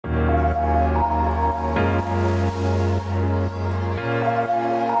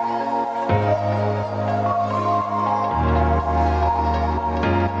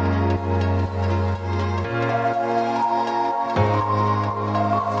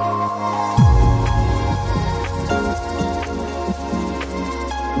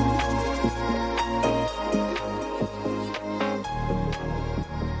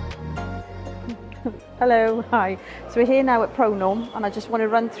Hello, hi. So we're here now at Pronorm and I just want to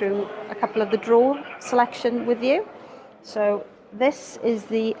run through a couple of the drawer selection with you. So this is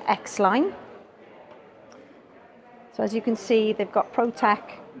the X line. So as you can see, they've got Protec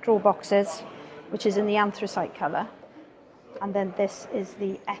drawer boxes, which is in the anthracite colour. And then this is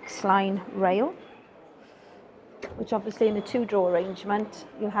the X line rail, which obviously in the two drawer arrangement,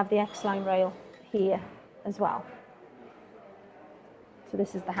 you'll have the X line rail here as well. So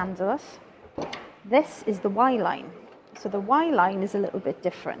this is the Handleless. This is the Y line. So the Y line is a little bit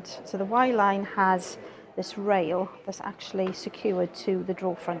different. So the Y line has this rail that's actually secured to the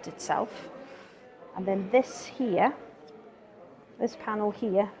drawer front itself. And then this here, this panel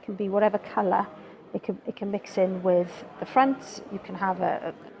here can be whatever colour it can mix in with the front. You can have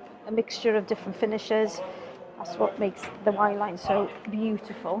a mixture of different finishes. That's what makes the Y line so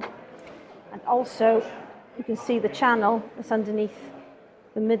beautiful. And also you can see the channel that's underneath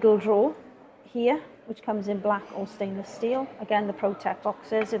the middle drawer here, which comes in black or stainless steel. Again, the Protec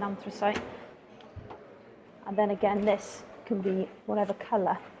boxes in anthracite. And then again, this can be whatever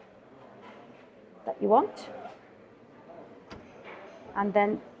colour that you want. And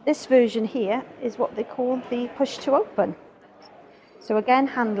then this version here is what they call the push to open. So again,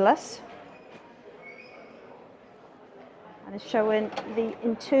 handless. And it's showing the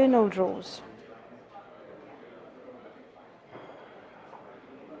internal drawers.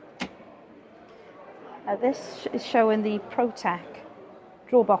 Now this is showing the Protec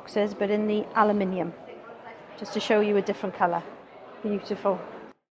drawer boxes, but in the aluminium, just to show you a different colour. Beautiful.